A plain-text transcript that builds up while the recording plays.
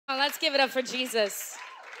Let's give it up for Jesus.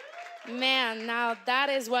 Man, now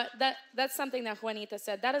that's something that Juanita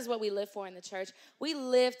said. That is what we live for in the church. We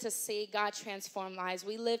live to see God transform lives.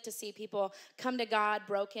 We live to see people come to God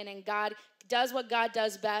broken, and God does what God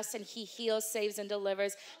does best, and he heals, saves, and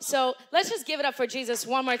delivers. So let's just give it up for Jesus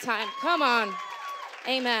one more time. Come on.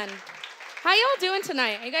 Amen. How y'all doing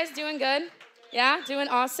tonight? Are you guys doing good? Yeah, doing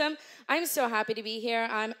awesome. I'm so happy to be here.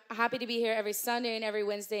 I'm happy to be here every Sunday and every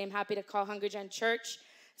Wednesday. I'm happy to call Hunger Gen Church.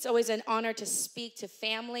 It's always an honor to speak to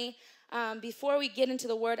family. Before we get into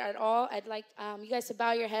the word at all, I'd like you guys to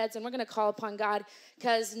bow your heads, and we're going to call upon God,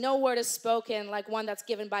 because no word is spoken like one that's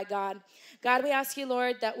given by God. God, we ask you,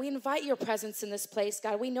 Lord, that we invite your presence in this place.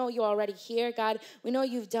 God, we know you're already here. God, we know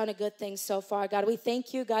you've done a good thing so far. God, we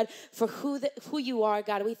thank you, God, for who you are.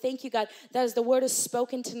 God, we thank you, God, that as the word is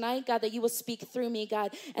spoken tonight, God, that you will speak through me,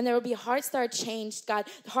 God, and there will be hearts that are changed, God,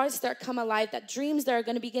 hearts that come alive, that dreams that are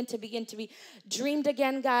going to begin to be dreamed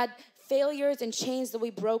again, God, failures and chains that we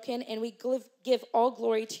broken, and we give all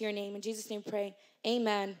glory to your name. In Jesus' name pray.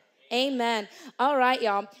 Amen. Amen. All right,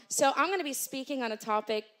 y'all. So I'm going to be speaking on a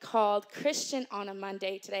topic called Christian on a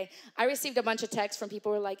Monday today. I received a bunch of texts from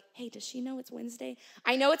people who were like, hey, does she know it's Wednesday?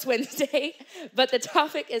 I know it's Wednesday, but the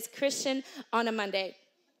topic is Christian on a Monday.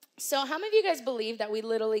 So how many of you guys believe that we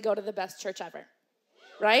literally go to the best church ever?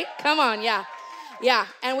 Right? Come on, yeah. Yeah,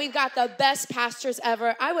 and we've got the best pastors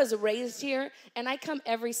ever. I was raised here, and I come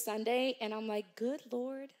every Sunday, and I'm like, good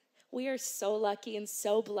Lord, we are so lucky and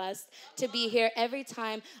so blessed to be here every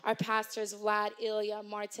time our pastors, Vlad, Ilya,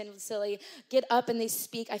 Martin, Vasily, get up and they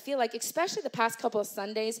speak. I feel like, especially the past couple of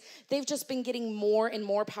Sundays, they've just been getting more and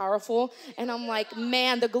more powerful. And I'm like,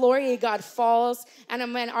 man, the glory of God falls.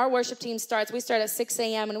 And when our worship team starts, we start at 6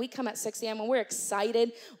 a.m. and we come at 6 a.m. and we're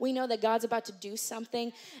excited. We know that God's about to do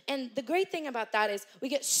something. And the great thing about that is we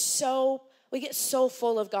get so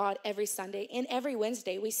full of God every Sunday and every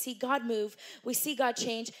Wednesday. We see God move. We see God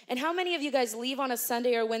change. And how many of you guys leave on a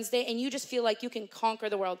Sunday or Wednesday and you just feel like you can conquer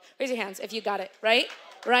the world? Raise your hands if you got it, right?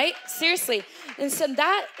 Right? Seriously. And so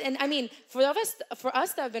for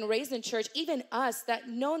us that have been raised in church, even us that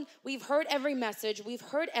we've heard every message, we've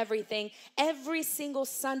heard everything, every single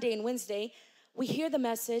Sunday and Wednesday, we hear the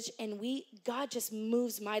message and God just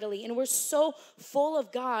moves mightily, and we're so full of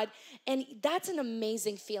God, and that's an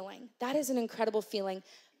amazing feeling. That is an incredible feeling.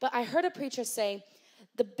 But I heard a preacher say,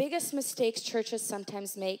 the biggest mistakes churches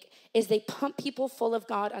sometimes make is they pump people full of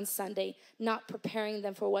God on Sunday, not preparing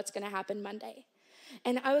them for what's going to happen Monday.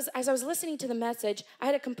 And as I was listening to the message, I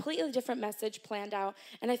had a completely different message planned out.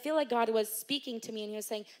 And I feel like God was speaking to me, and he was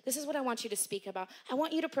saying, this is what I want you to speak about. I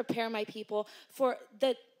want you to prepare my people for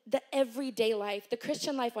the everyday life, the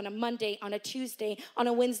Christian life on a Monday, on a Tuesday, on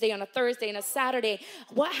a Wednesday, on a Thursday, and a Saturday.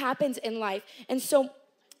 What happens in life? And so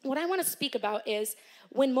what I want to speak about is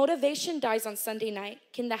when motivation dies on Sunday night,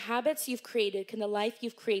 can the habits you've created, can the life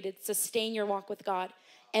you've created sustain your walk with God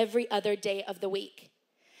every other day of the week?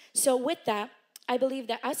 So with that, I believe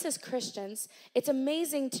that us as Christians, it's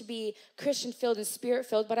amazing to be Christian-filled and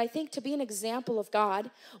Spirit-filled, but I think to be an example of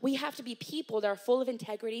God, we have to be people that are full of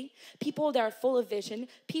integrity, people that are full of vision,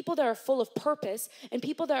 people that are full of purpose, and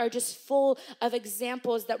people that are just full of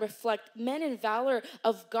examples that reflect men in valor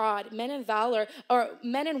of God, men in valor, or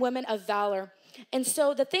men and women of valor. And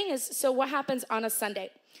so the thing is, so what happens on a Sunday?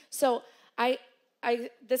 So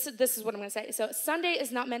this is what I'm going to say. So Sunday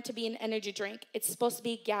is not meant to be an energy drink. It's supposed to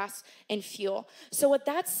be gas and fuel. So what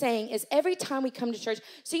that's saying is every time we come to church,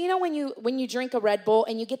 so you know when you drink a Red Bull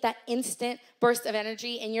and you get that instant burst of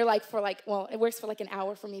energy, and you're like it works for like an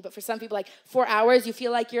hour for me, but for some people like 4 hours, you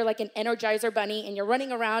feel like you're like an Energizer bunny and you're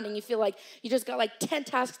running around and you feel like you just got like 10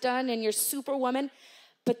 tasks done and you're Superwoman.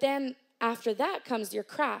 But then after that comes your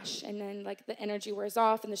crash, and then like the energy wears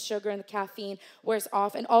off and the sugar and the caffeine wears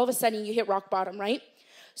off, and all of a sudden you hit rock bottom, right?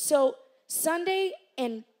 So Sunday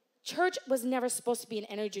and church was never supposed to be an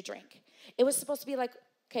energy drink. It was supposed to be like,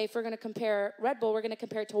 okay, if we're going to compare Red Bull, we're going to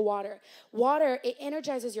compare it to water. Water, it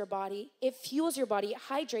energizes your body. It fuels your body. It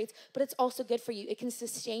hydrates, but it's also good for you. It can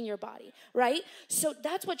sustain your body, right? So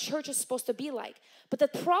that's what church is supposed to be like. But the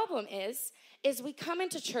problem is we come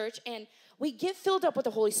into church and we get filled up with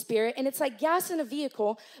the Holy Spirit, and it's like gas in a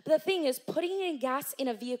vehicle. But the thing is, putting in gas in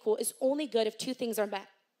a vehicle is only good if two things are met.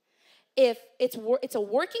 If it's a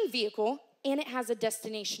working vehicle and it has a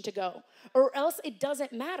destination to go, or else it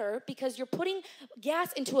doesn't matter, because you're putting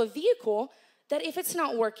gas into a vehicle that if it's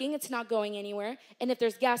not working, it's not going anywhere. And if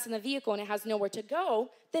there's gas in the vehicle and it has nowhere to go,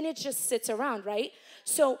 then it just sits around, right?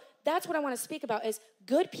 So that's what I want to speak about is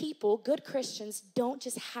good people, good Christians don't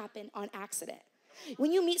just happen on accident.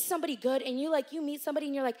 When you meet somebody good and you meet somebody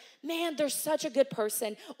and you're like, man, they're such a good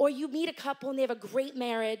person. Or you meet a couple and they have a great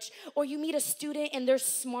marriage. Or you meet a student and they're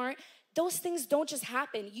smart. Those things don't just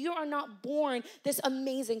happen. You are not born this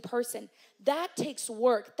amazing person. That takes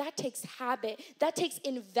work. That takes habit. That takes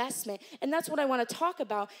investment. And that's what I want to talk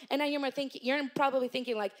about. And now you're probably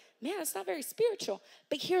thinking like, man, it's not very spiritual.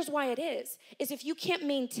 But here's why it is if you can't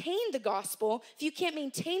maintain the gospel, if you can't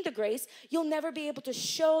maintain the grace, you'll never be able to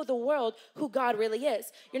show the world who God really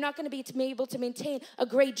is. You're not going to be able to maintain a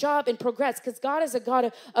great job and progress, because God is a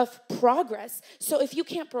God of progress. So if you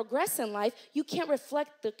can't progress in life, you can't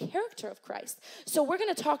reflect the character of Christ. So we're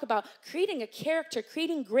going to talk about creating a character,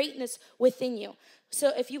 creating greatness within you.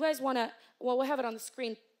 So if you guys want to, we'll have it on the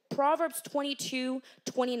screen. Proverbs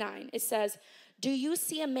 22:29. It says, do you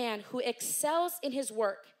see a man who excels in his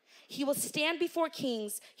work? He will stand before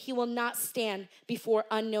kings. He will not stand before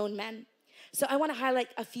unknown men. So I want to highlight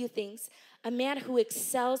a few things. A man who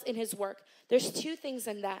excels in his work. There's two things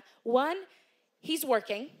in that. One, he's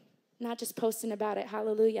working, not just posting about it.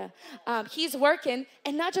 Hallelujah. He's working,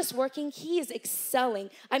 and not just working, he is excelling.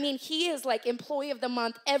 I mean, he is like employee of the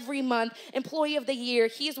month every month, employee of the year.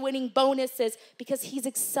 He's winning bonuses because he's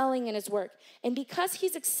excelling in his work. And because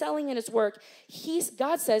he's excelling in his work,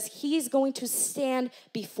 God says he's going to stand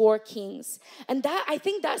before kings. And that, I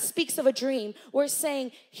think that speaks of a dream. We're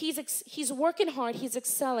saying he's working hard, he's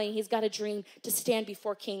excelling, he's got a dream to stand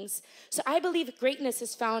before kings. So I believe greatness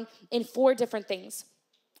is found in 4 different things.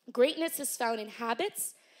 Greatness is found in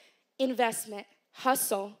habits, investment,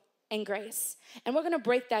 hustle, and grace. And we're going to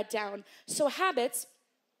break that down. So habits,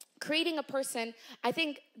 creating a person, I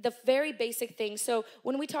think the very basic thing. So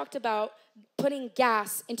when we talked about putting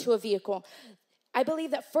gas into a vehicle, I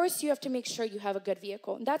believe that first you have to make sure you have a good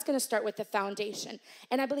vehicle. And that's going to start with the foundation.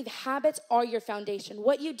 And I believe habits are your foundation.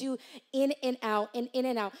 What you do in and out and in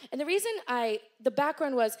and out. And the reason the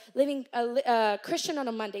background was living a Christian on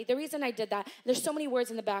a Monday. The reason I did that, there's so many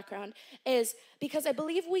words in the background, is because I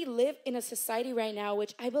believe we live in a society right now,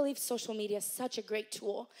 which I believe social media is such a great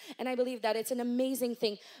tool. And I believe that it's an amazing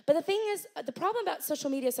thing. But the thing is, the problem about social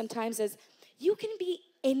media sometimes is you can be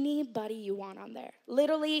anybody you want on there.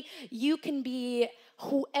 Literally, you can be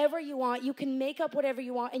whoever you want. You can make up whatever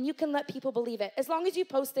you want, and you can let people believe it. As long as you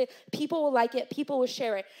post it, people will like it, people will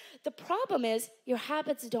share it. The problem is your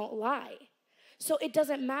habits don't lie. So it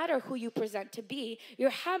doesn't matter who you present to be.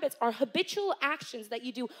 Your habits are habitual actions that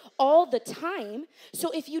you do all the time.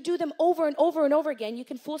 So if you do them over and over and over again, you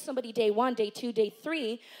can fool somebody day 1, day 2, day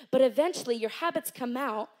 3, but eventually your habits come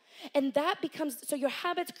out. And that becomes, so your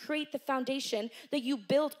habits create the foundation that you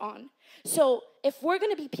build on. So if we're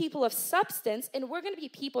going to be people of substance, and we're going to be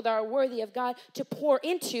people that are worthy of God to pour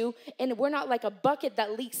into, and we're not like a bucket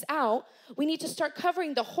that leaks out, we need to start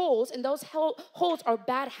covering the holes, and those holes are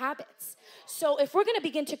bad habits. So if we're going to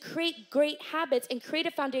begin to create great habits and create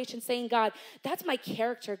a foundation saying, God, that's my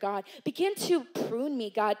character, God. Begin to prune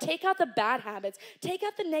me, God. Take out the bad habits. Take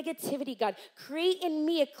out the negativity, God. Create in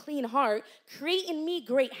me a clean heart. Create in me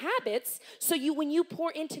great habits so when you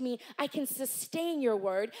pour into me, I can sustain your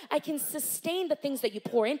word. I can sustain the things that you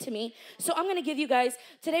pour into me. So I'm going to give you guys,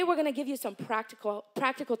 today we're going to give you some practical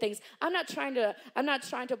things. I'm not trying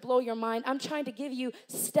to blow your mind. I'm trying to give you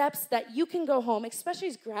steps that you can go home, especially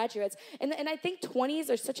as graduates. And I think 20s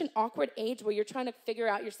are such an awkward age where you're trying to figure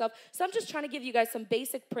out yourself. So I'm just trying to give you guys some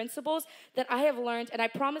basic principles that I have learned. And I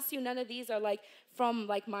promise you none of these are from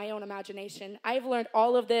my own imagination. I've learned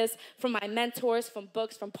all of this from my mentors, from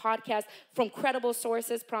books, from podcasts, from credible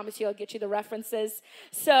sources. Promise you I'll get you the references.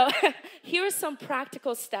 So here are some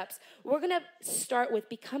practical steps. We're going to start with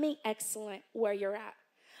becoming excellent where you're at.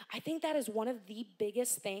 I think that is one of the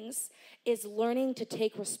biggest things, is learning to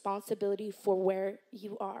take responsibility for where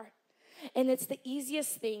you are. And it's the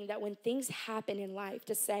easiest thing that when things happen in life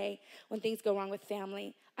to say, when things go wrong with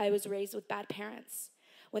family, I was raised with bad parents.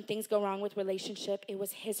 When things go wrong with relationship, it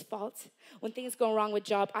was his fault. When things go wrong with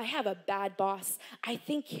job, I have a bad boss. I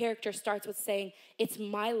think character starts with saying, it's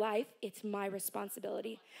my life, it's my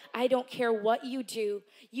responsibility. I don't care what you do.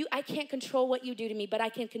 I can't control what you do to me, but I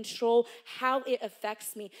can control how it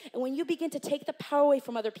affects me. And when you begin to take the power away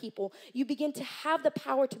from other people, you begin to have the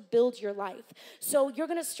power to build your life. So you're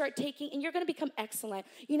going to start and you're going to become excellent.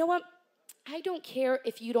 You know what? I don't care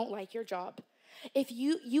if you don't like your job. If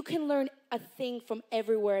you can learn a thing from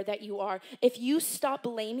everywhere that you are. If you stop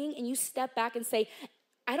blaming and you step back and say,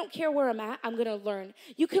 I don't care where I'm at, I'm going to learn.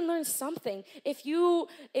 You can learn something. If you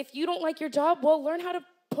don't like your job, well, learn how to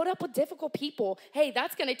Put up with difficult people. Hey,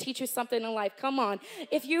 that's going to teach you something in life. Come on.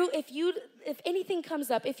 If anything comes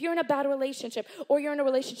up, if you're in a bad relationship or you're in a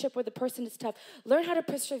relationship where the person is tough, learn how to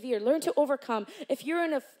persevere, learn to overcome. If you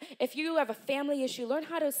have a family issue, learn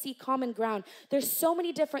how to see common ground. There's so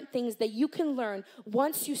many different things that you can learn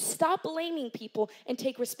once you stop blaming people and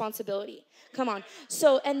take responsibility. Come on.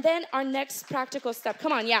 So, and then our next practical step.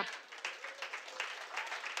 Come on, yeah.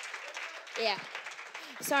 Yeah.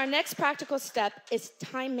 So our next practical step is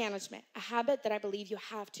time management, a habit that I believe you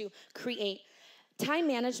have to create. Time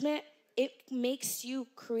management, it makes you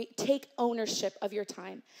take ownership of your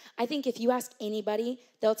time. I think if you ask anybody,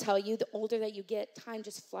 they'll tell you the older that you get, time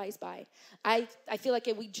just flies by. I feel like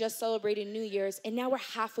we just celebrated New Year's, and now we're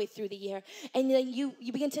halfway through the year. And then you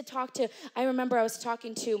begin to talk to, I remember I was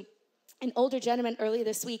talking to an older gentleman earlier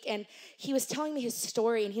this week, and he was telling me his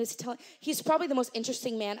story, and he's probably the most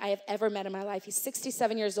interesting man I have ever met in my life. He's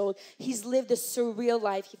 67 years old. He's lived a surreal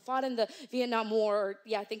life. He fought in the Vietnam War, or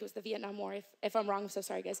I think it was the Vietnam War. If I'm wrong, I'm so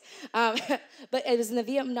sorry, guys. But it was in the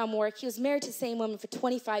Vietnam War. He was married to the same woman for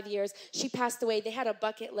 25 years. She passed away. They had a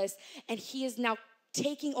bucket list, and he is now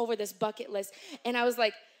taking over this bucket list. And I was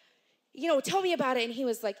like, tell me about it. And he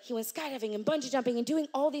was like, he went skydiving and bungee jumping and doing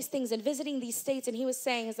all these things and visiting these states. And he was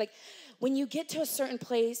saying, it's like, when you get to a certain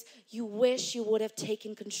place, you wish you would have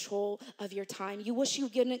taken control of your time. You wish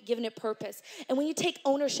you'd given it purpose. And when you take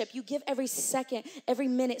ownership, you give every second, every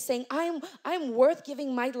minute, saying, I'm worth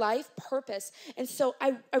giving my life purpose. And so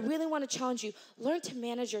I really want to challenge you. Learn to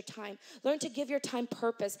manage your time. Learn to give your time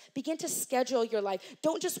purpose. Begin to schedule your life.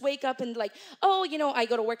 Don't just wake up and like, I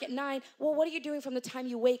go to work at 9. Well, what are you doing from the time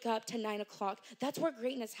you wake up to 9 o'clock? That's where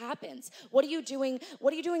greatness happens. What are you doing?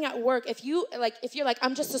 What are you doing at work? If you're like,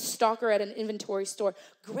 I'm just a stalker at an inventory store,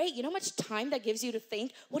 great. You know how much time that gives you to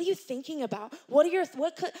think? What are you thinking about?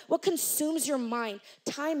 What consumes your mind?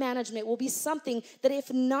 Time management will be something that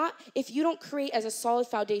if you don't create as a solid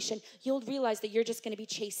foundation, you'll realize that you're just going to be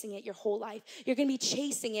chasing it your whole life. You're going to be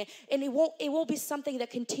chasing it, and it won't be something that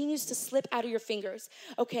continues to slip out of your fingers.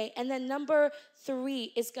 Okay, and then number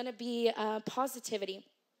 3 is going to be positivity.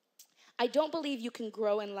 I don't believe you can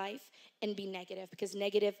grow in life and be negative, because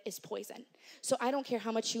negative is poison. So I don't care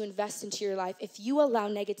how much you invest into your life. If you allow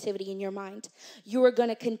negativity in your mind, you are going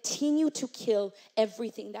to continue to kill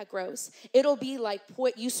everything that grows. It'll be like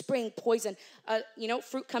you spraying poison.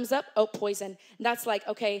 Fruit comes up, poison. And that's like,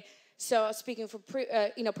 okay, so speaking from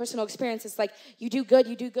personal experience, it's like you do good,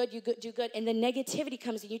 and then negativity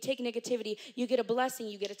comes in. You take negativity, you get a blessing,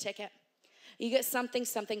 you get a ticket. You get something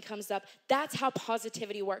comes up. That's how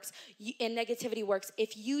positivity works and negativity works.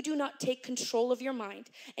 If you do not take control of your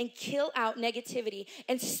mind and kill out negativity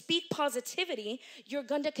and speak positivity, you're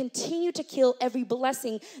going to continue to kill every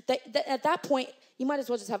blessing. That at that point, you might as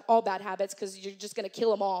well just have all bad habits, because you're just going to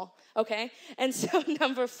kill them all, okay? And so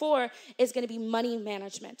number 4 is going to be money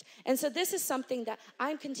management. And so this is something that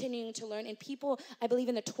I'm continuing to learn. And people, I believe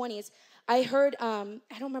in the 20s, I heard, I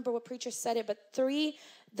don't remember what preacher said it, but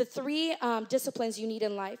the three disciplines you need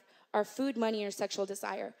in life are food, money, or sexual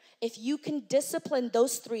desire. If you can discipline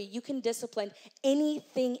those 3, you can discipline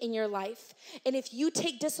anything in your life. And if you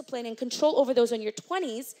take discipline and control over those in your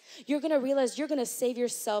 20s, you're going to realize you're going to save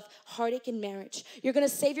yourself heartache in marriage. You're going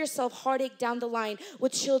to save yourself heartache down the line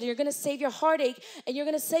with children. You're going to save your heartache, and you're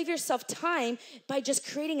going to save yourself time by just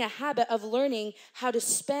creating a habit of learning how to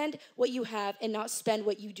spend what you have and not spend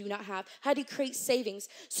what you do not have. How do you create savings?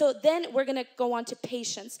 So then we're going to go on to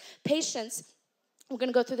patience. Patience, we're going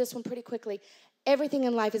to go through this one pretty quickly. Everything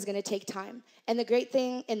in life is going to take time. And the great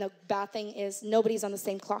thing and the bad thing is nobody's on the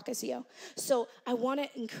same clock as you. So I want to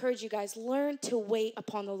encourage you guys, learn to wait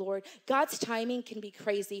upon the Lord. God's timing can be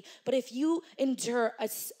crazy, but if you endure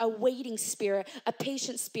a waiting spirit, a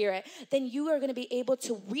patient spirit, then you are going to be able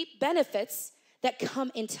to reap benefits that come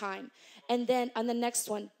in time. And then on the next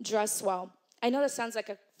one, dress well. I know that sounds like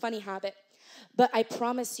a funny habit, but I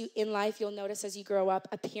promise you in life, you'll notice as you grow up,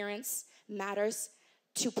 appearance matters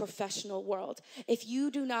to professional world. If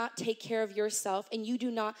you do not take care of yourself and you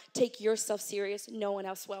do not take yourself serious, no one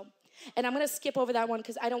else will. And I'm going to skip over that one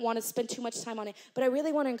because I don't want to spend too much time on it. But I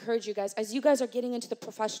really want to encourage you guys, as you guys are getting into the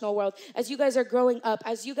professional world, as you guys are growing up,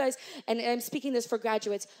 as you guys, and I'm speaking this for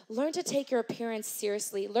graduates, learn to take your appearance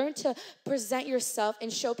seriously. Learn to present yourself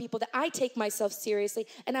and show people that I take myself seriously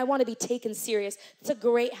and I want to be taken serious. It's a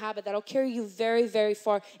great habit that'll carry you very, very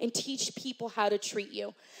far and teach people how to treat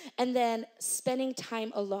you. And then spending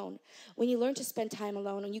time alone. When you learn to spend time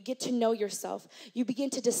alone and you get to know yourself, you begin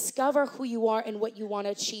to discover who you are and what you want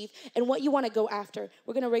to achieve and what you want to go after.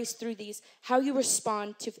 We're going to race through these. How you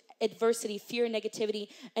respond to adversity, fear, negativity,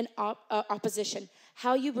 and opposition.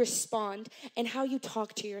 how you respond and how you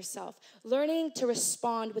talk to yourself. Learning to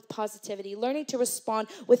respond with positivity, learning to respond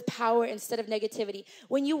with power instead of negativity.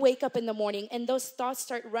 When you wake up in the morning and those thoughts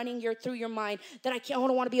start running through your mind that I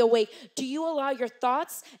don't want to be awake, do you allow your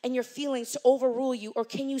thoughts and your feelings to overrule you, or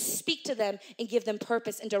can you speak to them and give them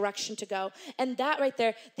purpose and direction to go? And that right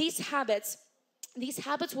there, these habits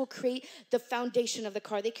will create the foundation of the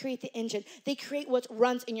car. They create the engine. They create what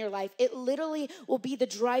runs in your life. It literally will be the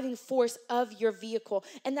driving force of your vehicle.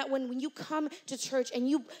 And that when you come to church and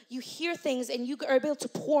you hear things and you are able to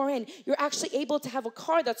pour in, you're actually able to have a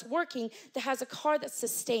car that's working, that has a car that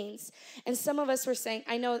sustains. And some of us were saying,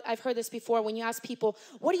 I know I've heard this before, when you ask people,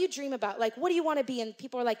 what do you dream about? Like, what do you want to be? And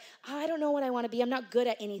people are like, I don't know what I want to be. I'm not good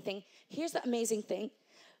at anything. Here's the amazing thing.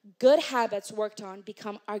 Good habits worked on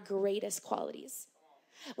become our greatest qualities.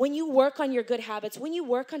 When you work on your good habits, when you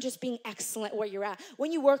work on just being excellent where you're at,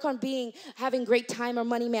 when you work on having great time or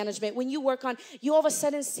money management, when you work on, you all of a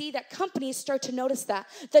sudden see that companies start to notice that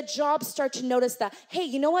jobs start to notice that, hey,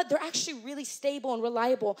 you know what? They're actually really stable and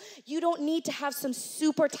reliable. You don't need to have some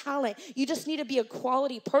super talent. You just need to be a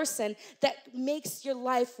quality person that makes your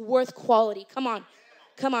life worth quality. Come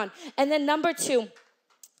on. And then number 2,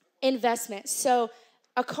 investment. So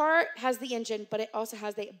a car has the engine, but it also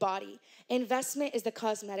has the body. Investment is the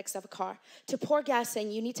cosmetics of a car. To pour gas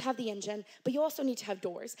in, you need to have the engine, but you also need to have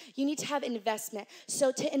doors. You need to have investment.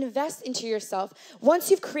 So to invest into yourself,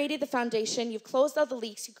 once you've created the foundation, you've closed all the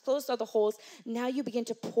leaks, you've closed all the holes, now you begin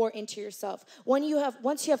to pour into yourself.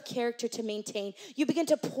 Once you have character to maintain, you begin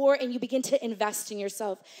to pour and you begin to invest in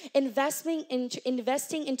yourself. Investing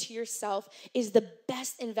into yourself is the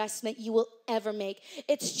best investment you will ever make.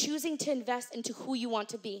 It's choosing to invest into who you want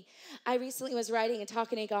to be. I recently was writing and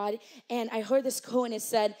talking to God, and I heard this quote, and it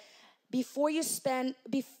said, before you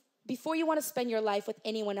want to spend your life with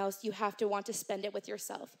anyone else, you have to want to spend it with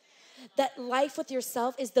yourself. That life with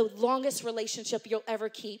yourself is the longest relationship you'll ever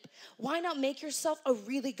keep. Why not make yourself a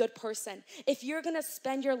really good person? If you're going to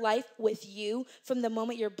spend your life with you from the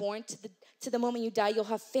moment you're born to the moment you die, you'll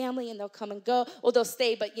have family and they'll come and go. Well, they'll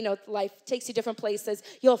stay, but life takes you different places.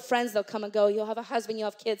 You'll have friends, they'll come and go. You'll have a husband, you'll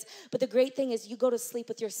have kids. But the great thing is you go to sleep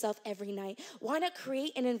with yourself every night. Why not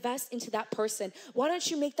create and invest into that person? Why don't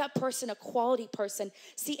you make that person a quality person?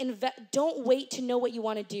 See, don't wait to know what you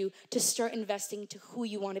want to do to start investing into who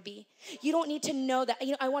you want to be. You don't need to know that,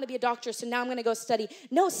 I want to be a doctor, so now I'm going to go study.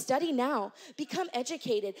 No, study now. Become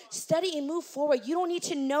educated. Study and move forward. You don't need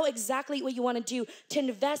to know exactly what you want to do to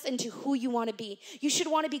invest into who you want to be. You should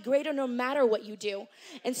want to be greater no matter what you do.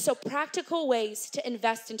 And so practical ways to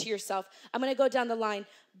invest into yourself. I'm going to go down the line.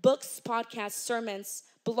 Books, podcasts, sermons,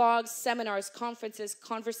 blogs, seminars, conferences,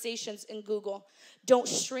 conversations, and Google. Don't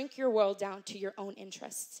shrink your world down to your own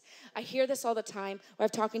interests. I hear this all the time where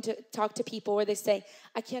I've talked to people where they say,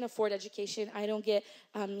 I can't afford education. I don't get,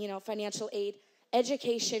 financial aid.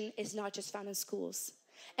 Education is not just found in schools.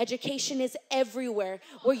 Education is everywhere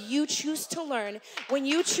where you choose to learn. When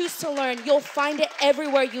you choose to learn, you'll find it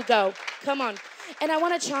everywhere you go. Come on. And I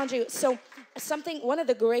want to challenge you. So one of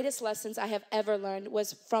the greatest lessons I have ever learned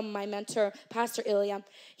was from my mentor, Pastor Ilya.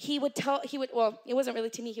 It wasn't really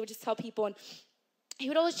to me. He would just tell people, and he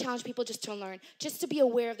would always challenge people just to learn, just to be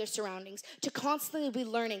aware of their surroundings, to constantly be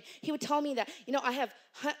learning. He would tell me that, I have,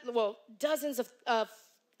 dozens of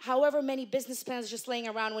however many business plans just laying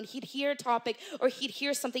around. When he'd hear a topic or he'd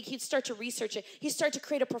hear something, he'd start to research it. He'd start to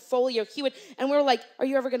create a portfolio. And we were like, are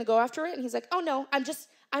you ever going to go after it? And he's like, oh no, I'm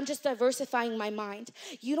just diversifying my mind.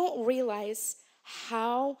 You don't realize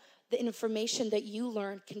how the information that you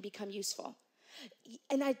learn can become useful.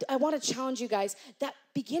 And I want to challenge you guys that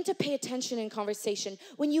begin to pay attention in conversation.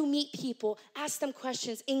 When you meet people, ask them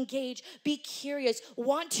questions, engage, be curious,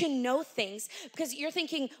 want to know things. Because you're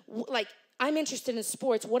thinking, like, I'm interested in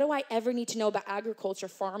sports. What do I ever need to know about agriculture,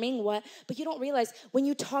 farming, what? But you don't realize when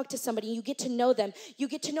you talk to somebody, you get to know them. You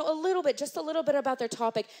get to know just a little bit about their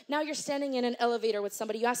topic. Now you're standing in an elevator with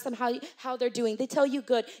somebody. You ask them how they're doing. They tell you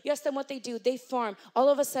good. You ask them what they do. They farm. All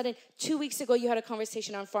of a sudden, 2 weeks ago, you had a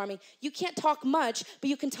conversation on farming. You can't talk much, but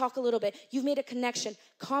you can talk a little bit. You've made a connection.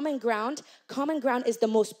 Common ground is the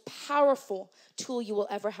most powerful tool you will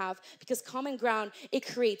ever have, because common ground, it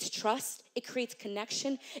creates trust, it creates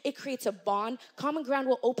connection, it creates a bond. Common ground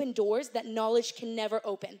will open doors that knowledge can never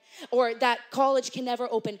open, or that college can never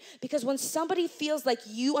open, because when somebody feels like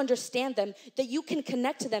you understand them, that you can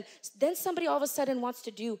connect to them, then somebody all of a sudden wants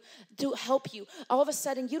to help you. All of a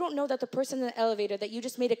sudden, you don't know that the person in the elevator that you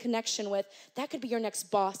just made a connection with, that could be your next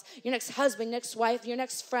boss, your next husband, next wife, your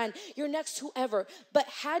next friend, your next whoever. But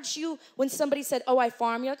when somebody said, oh, I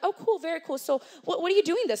farm, you're like, oh, cool, very cool. So what are you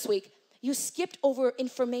doing this week? You skipped over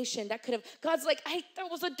information that could have, God's like, hey, there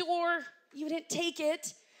was a door. You didn't take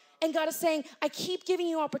it. And God is saying, I keep giving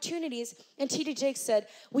you opportunities. And T.D. Jakes said,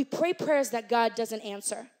 we pray prayers that God doesn't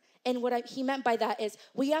answer. And what he meant by that is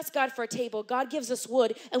we ask God for a table. God gives us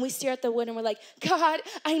wood, and we stare at the wood, and we're like, God,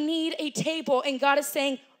 I need a table. And God is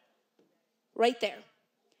saying, right there.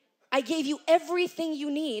 I gave you everything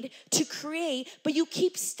you need to create, but you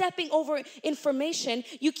keep stepping over information.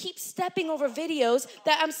 You keep stepping over videos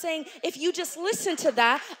that I'm saying, if you just listen to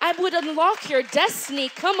that, I would unlock your destiny.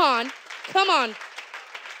 Come on, come on.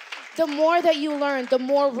 The more that you learn, the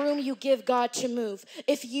more room you give God to move.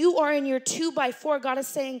 If you are in your 2x4, God is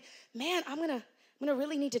saying, man, I'm gonna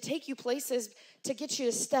really need to take you places to get you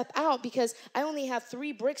to step out because I only have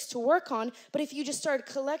 3 bricks to work on. But if you just started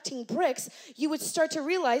collecting bricks, you would start to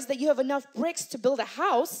realize that you have enough bricks to build a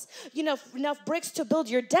house, enough bricks to build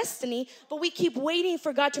your destiny. But we keep waiting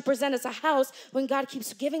for God to present us a house when God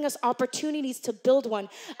keeps giving us opportunities to build one.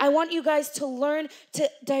 I want you guys to learn to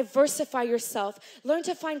diversify yourself. Learn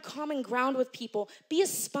to find common ground with people. Be a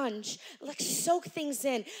sponge. Like soak things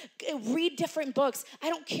in. Read different books. I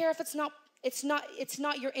don't care if it's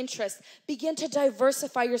not your interest. Begin to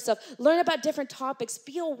diversify yourself. Learn about different topics.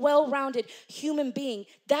 Be a well-rounded human being.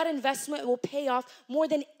 That investment will pay off more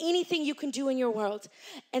than anything you can do in your world.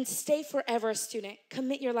 And stay forever a student.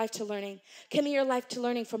 Commit your life to learning. Commit your life to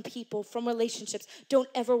learning from people, from relationships. Don't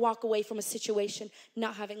ever walk away from a situation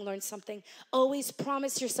not having learned something. Always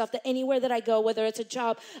promise yourself that anywhere that I go, whether it's a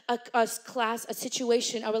job, a class, a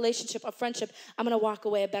situation, a relationship, a friendship, I'm going to walk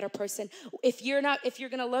away a better person. If you're going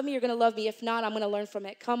to love me, you're going to love me. If not, I'm going to learn from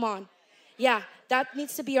it. Come on. Yeah, that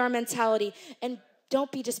needs to be our mentality. And don't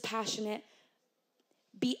be just passionate.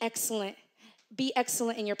 Be excellent. Be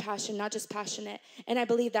excellent in your passion, not just passionate. And I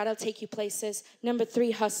believe that'll take you places. Number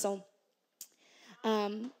 3, hustle.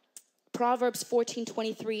 Proverbs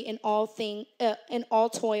 14:23, in all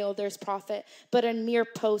toil there's profit, but in mere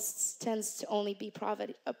posts tends to only be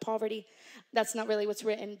poverty. That's not really what's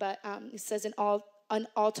written, but it says in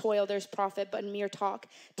all toil there's profit, but in mere talk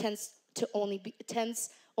tends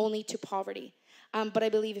only to poverty. But I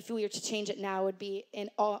believe if we were to change it now, it would be in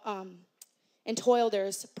toil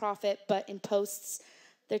there's profit, but in posts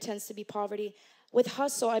there tends to be poverty. With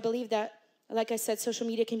hustle, I believe that, like I said, social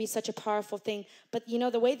media can be such a powerful thing. But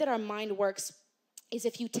the way that our mind works is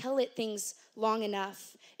if you tell it things long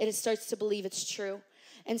enough, it starts to believe it's true.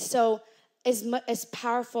 And so as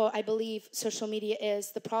powerful I believe social media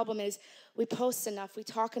is, the problem is we post enough, we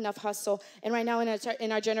talk enough hustle. And right now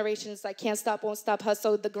in our generation, it's like can't stop, won't stop,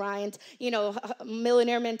 hustle, the grind,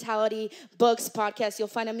 millionaire mentality, books, podcasts. You'll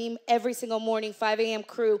find a meme every single morning, 5 a.m.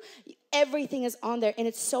 crew. Everything is on there, and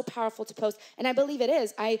it's so powerful to post. And I believe it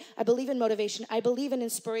is. I believe in motivation. I believe in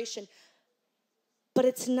inspiration. But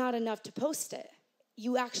it's not enough to post it.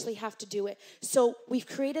 You actually have to do it. So we've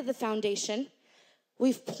created the foundation.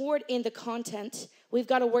 We've poured in the content. We've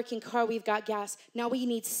got a working car. We've got gas. Now we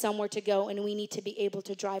need somewhere to go, and we need to be able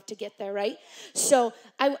to drive to get there, right? So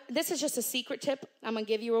this is just a secret tip I'm going to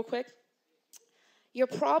give you real quick. Your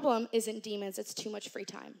problem isn't demons. It's too much free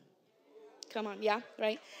time. Come on, yeah,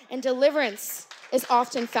 right? And deliverance is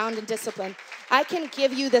often found in discipline. I can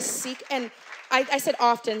give you the secret, and I said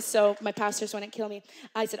often, so my pastors wouldn't kill me.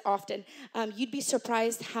 I said often. You'd be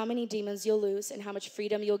surprised how many demons you'll lose and how much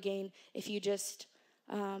freedom you'll gain if you just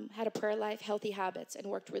had a prayer life, healthy habits, and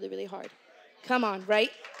worked really, really hard. Come on, right?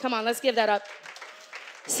 Come on, let's give that up.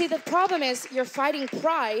 See, the problem is you're fighting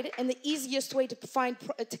pride, and the easiest way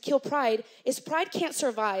to kill pride is pride can't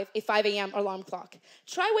survive a 5 a.m. alarm clock.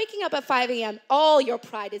 Try waking up at 5 a.m. All your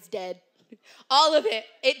pride is dead. All of it.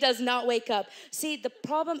 It does not wake up. See, the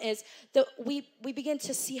problem is that we begin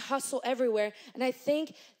to see hustle everywhere. And I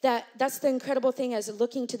think that's the incredible thing as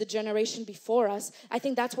looking to the generation before us. I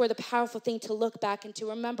think that's where the powerful thing to look back and to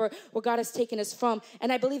remember where God has taken us from.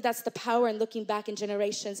 And I believe that's the power in looking back in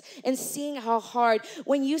generations and seeing how hard,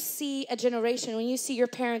 when you see a generation, when you see your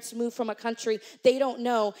parents move from a country they don't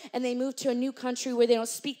know, and they move to a new country where they don't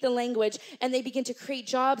speak the language, and they begin to create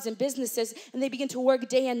jobs and businesses, and they begin to work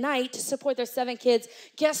day and night to support their 7 kids,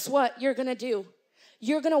 guess what you're going to do?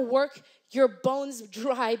 You're going to work your bones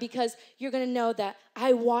dry because you're going to know that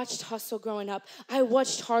I watched hustle growing up. I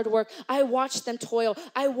watched hard work. I watched them toil.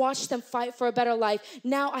 I watched them fight for a better life.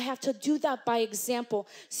 Now I have to do that by example.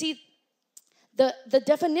 See, the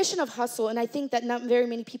definition of hustle, and I think that not very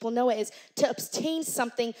many people know it, is to obtain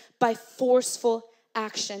something by forceful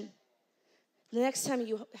action. The next time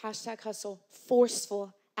you #hustle,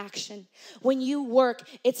 forceful action. When you work,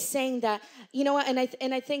 it's saying that, you know what,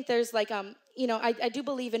 and I think there's like, I do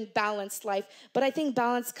believe in balanced life, but I think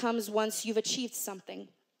balance comes once you've achieved something,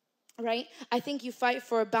 right? I think you fight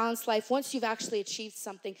for a balanced life once you've actually achieved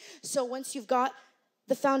something. So once you've got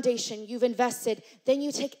the foundation, you've invested, then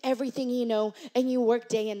you take everything you know and you work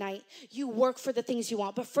day and night. You work for the things you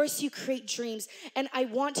want, but first you create dreams. And I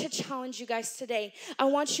want to challenge you guys today. I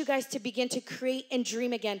want you guys to begin to create and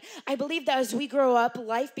dream again. I believe that as we grow up,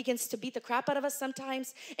 life begins to beat the crap out of us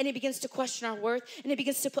sometimes, and it begins to question our worth, and it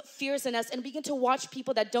begins to put fears in us, and begin to watch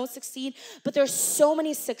people that don't succeed. But there's so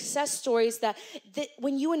many success stories that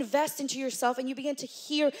when you invest into yourself and you begin to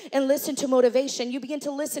hear and listen to motivation, you begin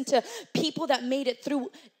to listen to people that made it through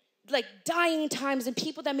like dying times, and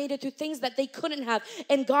people that made it through things that they couldn't have,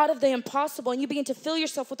 and God of the impossible, and you begin to fill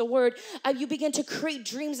yourself with the word. You begin to create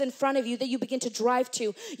dreams in front of you that you begin to drive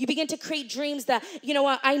to. You begin to create dreams that, you know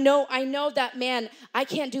what, I know that, man, I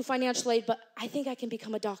can't do financial aid, but I think I can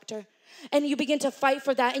become a doctor. And you begin to fight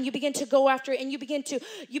for that, and you begin to go after it, and you begin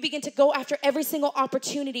to go after every single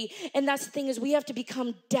opportunity. And that's the thing, is we have to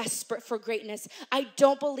become desperate for greatness. I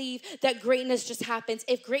don't believe that greatness just happens.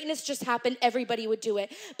 If greatness just happened, everybody would do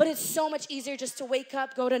it. But it's so much easier just to wake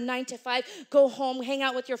up, go to 9 to 5, go home, hang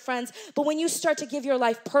out with your friends. But when you start to give your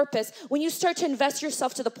life purpose, when you start to invest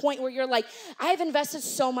yourself to the point where you're like, I've invested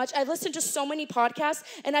so much, I've listened to so many podcasts,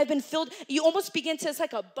 and I've been filled, you almost begin to, it's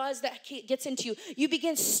like a buzz that gets into you. You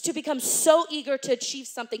begin to become so eager to achieve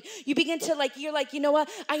something. You begin to you're like, you know what?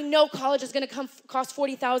 I know college is going to cost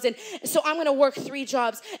 $40,000, so I'm going to work 3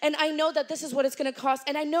 jobs. And I know that this is what it's going to cost.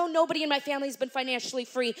 And I know nobody in my family has been financially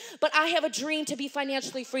free, but I have a dream to be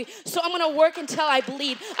financially free. So I'm going to work until I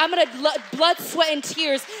bleed. I'm going to blood, sweat, and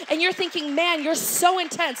tears. And you're thinking, man, you're so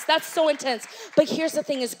intense. That's so intense. But here's the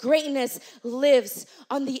thing, is greatness lives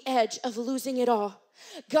on the edge of losing it all.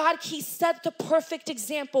 God, he set the perfect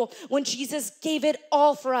example when Jesus gave it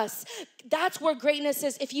all for us. That's where greatness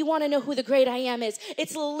is. If you want to know who the great I am is,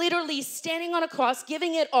 it's literally standing on a cross,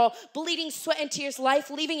 giving it all, bleeding sweat and tears, life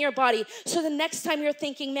leaving your body. So the next time you're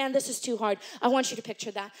thinking, man, this is too hard, I want you to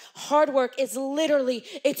picture that. Hard work is literally,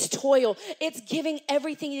 it's toil. It's giving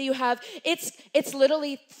everything that you have. It's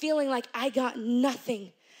literally feeling like I got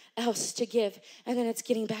nothing else to give, and then it's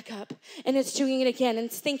getting back up, and it's doing it again, and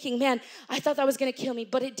it's thinking, man, I thought that was going to kill me,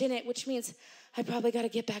 but it didn't, which means I probably got to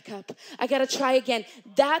get back up. I got to try again.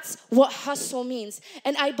 That's what hustle means.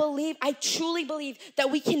 And I truly believe that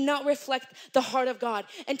we cannot reflect the heart of God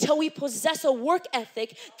until we possess a work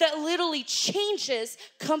ethic that literally changes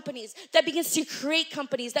companies, that begins to create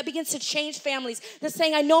companies, that begins to change families. That's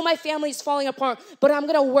saying, I know my family is falling apart, but I'm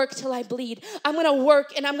going to work till I bleed. I'm going to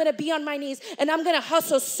work, and I'm going to be on my knees, and I'm going to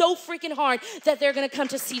hustle so freaking hard that they're going to come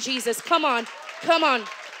to see Jesus. Come on, come on,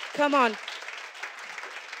 come on.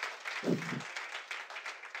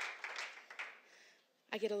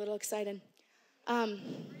 I get a little excited. Come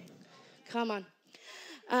on.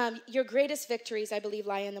 Your greatest victories, I believe,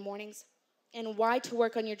 lie in the mornings. And why to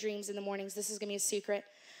work on your dreams in the mornings? This is going to be a secret.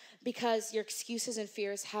 Because your excuses and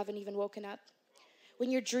fears haven't even woken up.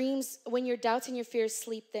 When your doubts and your fears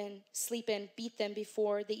sleep in, beat them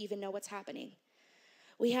before they even know what's happening.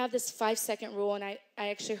 We have this 5-second rule, and I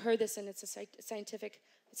actually heard this, and it's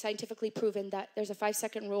scientifically proven that there's a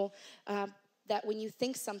 5-second rule that when you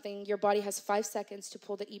think something, your body has 5 seconds to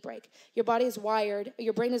pull the e-brake. Your brain is wired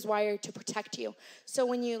to protect you. So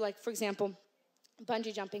when you, like, for example,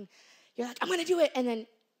 bungee jumping, you're like, I'm going to do it. And then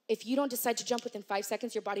if you don't decide to jump within 5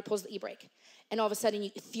 seconds, your body pulls the e-brake. And all of a sudden,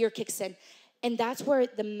 fear kicks in. And that's where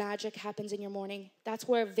the magic happens in your morning. That's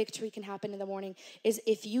where victory can happen in the morning, is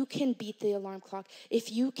if you can beat the alarm clock,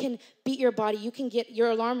 if you can beat your body, you can get,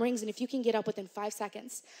 your alarm rings, and if you can get up within 5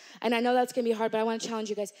 seconds. And I know that's going to be hard, but I want to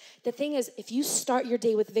challenge you guys. The thing is, if you start your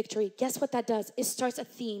day with victory, guess what that does? It starts a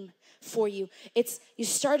theme for you. You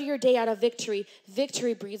start your day out of victory.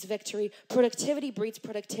 Victory breeds victory. Productivity breeds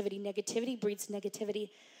productivity. Negativity breeds negativity.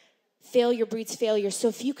 Failure breeds failure. So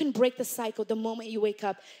if you can break the cycle the moment you wake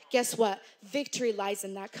up, guess what? Victory lies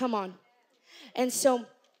in that. Come on. And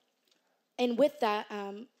with that,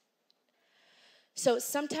 so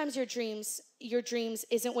sometimes your dreams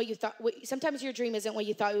isn't what you thought. Sometimes your dream isn't what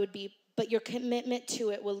you thought it would be, but your commitment to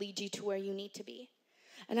it will lead you to where you need to be.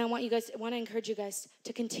 And I want to encourage you guys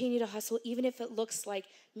to continue to hustle, even if it looks like,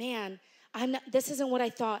 man, this isn't what I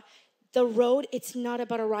thought. The road, it's not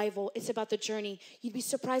about arrival. It's about the journey. You'd be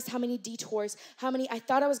surprised how many detours, I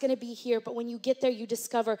thought I was going to be here, but when you get there, you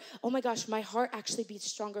discover, oh my gosh, my heart actually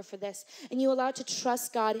beats stronger for this. And you allow to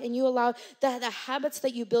trust God, and you allow the habits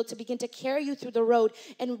that you build to begin to carry you through the road,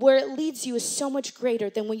 and where it leads you is so much greater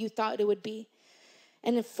than what you thought it would be.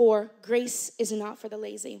 And then 4, grace is not for the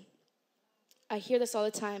lazy. I hear this all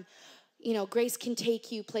the time. You know, grace can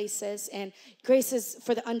take you places, and grace is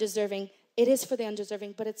for the undeserving. It is for the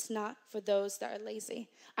undeserving, but it's not for those that are lazy.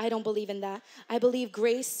 I don't believe in that. I believe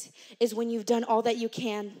grace is when you've done all that you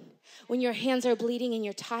can, when your hands are bleeding and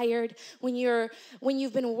you're tired, when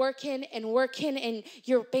you've been working and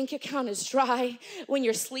your bank account is dry, when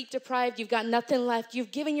you're sleep deprived, you've got nothing left,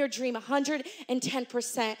 you've given your dream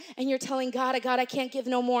 110%, and you're telling God, I can't give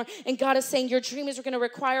no more, and God is saying your dream is going to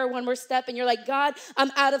require one more step, and you're like, God,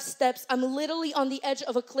 I'm out of steps. I'm literally on the edge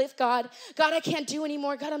of a cliff, God. God, I can't do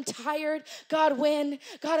anymore. God, I'm tired. God, when?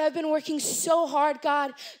 God, I've been working so hard,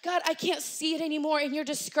 God. God, I can't see it anymore, and you're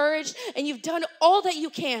discouraged, and you've done all that you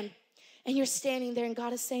can, and you're standing there, and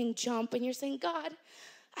God is saying, jump, and you're saying, God,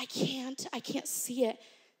 I can't see it.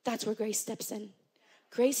 That's where grace steps in.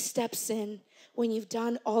 Grace steps in when you've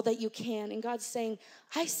done all that you can, and God's saying,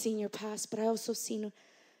 I've seen your past, but I also seen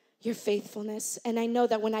your faithfulness. And I know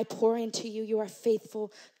that when I pour into you, you are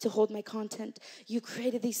faithful to hold my content. You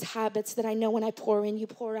created these habits that I know when I pour in, you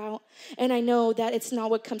pour out. And I know that it's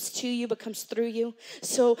not what comes to you, but comes through you.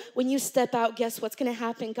 So when you step out, guess what's going to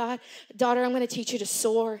happen? God, daughter, I'm going to teach you to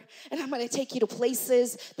soar. And I'm going to take you to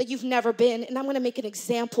places that you've never been. And I'm going to make an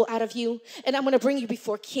example out of you. And I'm going to bring you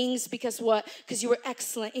before kings because what? Because you were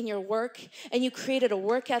excellent in your work. And you created a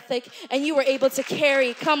work ethic. And you were able to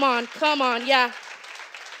carry. Come on, yeah.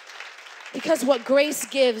 Because what grace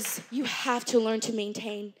gives, you have to learn to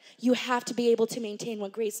maintain. You have to be able to maintain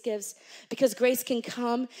what grace gives. Because grace can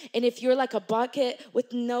come, and if you're like a bucket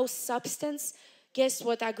with no substance, guess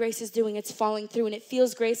what that grace is doing? It's falling through, and it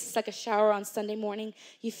feels grace. It's like a shower on Sunday morning.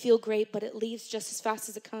 You feel great, but it leaves just as fast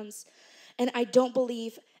as it comes. And I don't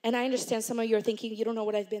believe, and I understand some of you are thinking, you don't know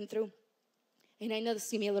what I've been through. And I know this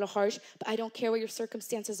is going to be a little harsh, but I don't care what your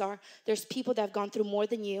circumstances are. There's people that have gone through more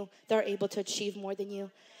than you that are able to achieve more than you.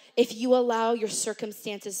 If you allow your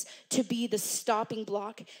circumstances to be the stopping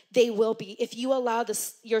block, they will be. If you allow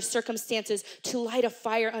your circumstances to light a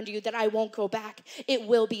fire under you that I won't go back, it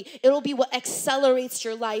will be. It'll be what accelerates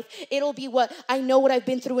your life. It'll be what I know what I've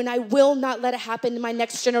been through, and I will not let it happen in my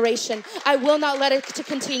next generation. I will not let it to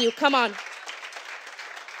continue. Come on.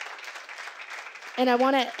 And I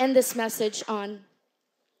want to end this message on,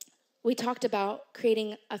 we talked about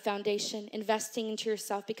creating a foundation, investing into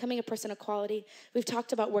yourself, becoming a person of quality. We've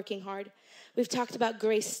talked about working hard. We've talked about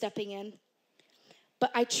grace stepping in. But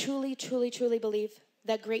I truly, truly, truly believe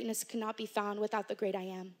that greatness cannot be found without the great I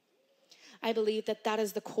am. I believe that that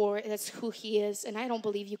is the core, that's who he is, and I don't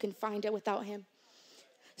believe you can find it without him.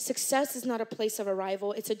 Success is not a place of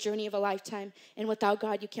arrival. It's a journey of a lifetime, and without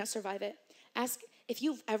God, you can't survive it. Ask if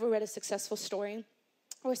you've ever read a successful story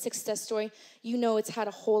or a success story, you know it's had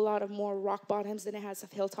a whole lot of more rock bottoms than it has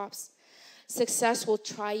of hilltops. Success will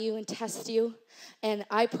try you and test you. And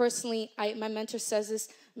I personally, my mentor says this,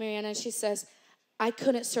 Mariana, and she says, I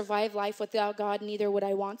couldn't survive life without God, neither would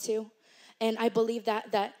I want to. And I believe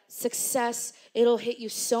that success, it'll hit you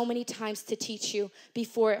so many times to teach you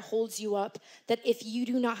before it holds you up, that if you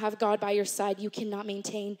do not have God by your side, you cannot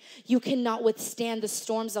maintain. You cannot withstand the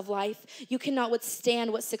storms of life. You cannot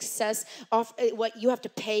withstand what success, what you have to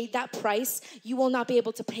pay, that price. You will not be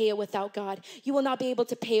able to pay it without God. You will not be able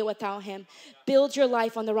to pay it without him. Build your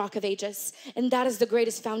life on the rock of ages, and that is the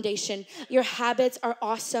greatest foundation. Your habits are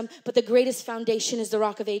awesome, but the greatest foundation is the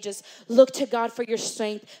rock of ages. Look to God for your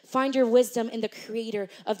strength. Find your wisdom in the creator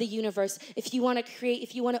of the universe. If you want to create,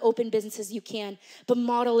 if you want to open businesses, you can, but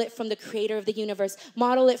model it from the creator of the universe.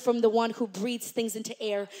 Model it from the one who breathes things into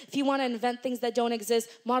air. If you want to invent things that don't exist,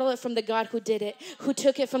 model it from the God who did it, who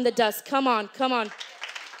took it from the dust. Come on.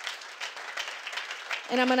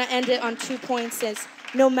 And I'm going to end it on 2 points. Is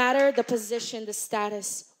no matter the position, the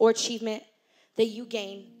status, or achievement that you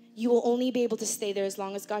gain, you will only be able to stay there as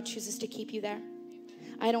long as God chooses to keep you there.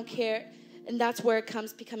 I don't care. And that's where it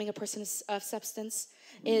comes, becoming a person of substance,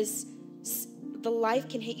 is the life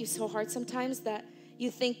can hit you so hard sometimes that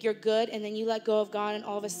you think you're good, and then you let go of God, and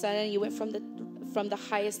all of a sudden you went from the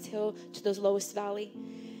highest hill to the lowest valley.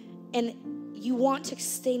 And you want to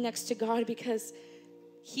stay next to God because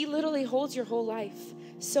he literally holds your whole life.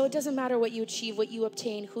 So it doesn't matter what you achieve, what you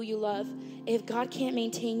obtain, who you love. If God can't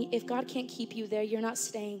maintain, if God can't keep you there, you're not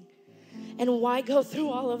staying. And why go through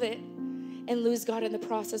all of it and lose God in the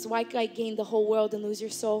process? Why gain the whole world and lose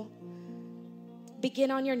your soul?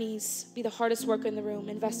 Begin on your knees. Be the hardest worker in the room.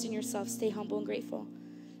 Invest in yourself. Stay humble and grateful.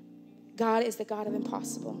 God is the God of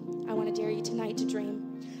impossible. I want to dare you tonight to dream.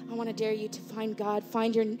 I want to dare you to find God.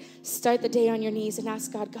 Start the day on your knees and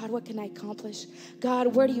ask God, God, what can I accomplish?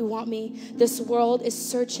 God, where do you want me? This world is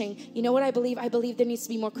searching. You know what I believe? I believe there needs to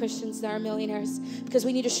be more Christians that are millionaires, because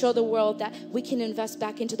we need to show the world that we can invest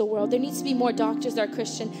back into the world. There needs to be more doctors that are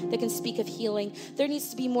Christian that can speak of healing. There needs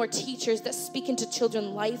to be more teachers that speak into children's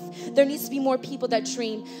life. There needs to be more people that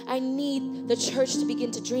dream. I need the church to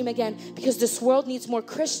begin to dream again, because this world needs more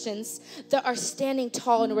Christians that are standing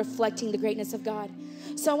tall and reflecting the greatness of God.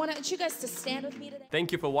 So I want you guys to stand with me today.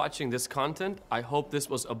 Thank you for watching this content. I hope this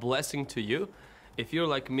was a blessing to you. If you're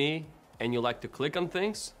like me and you like to click on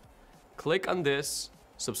things, click on this,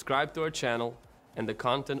 subscribe to our channel, and the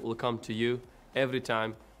content will come to you every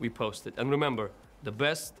time we post it. And remember, the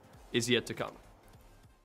best is yet to come.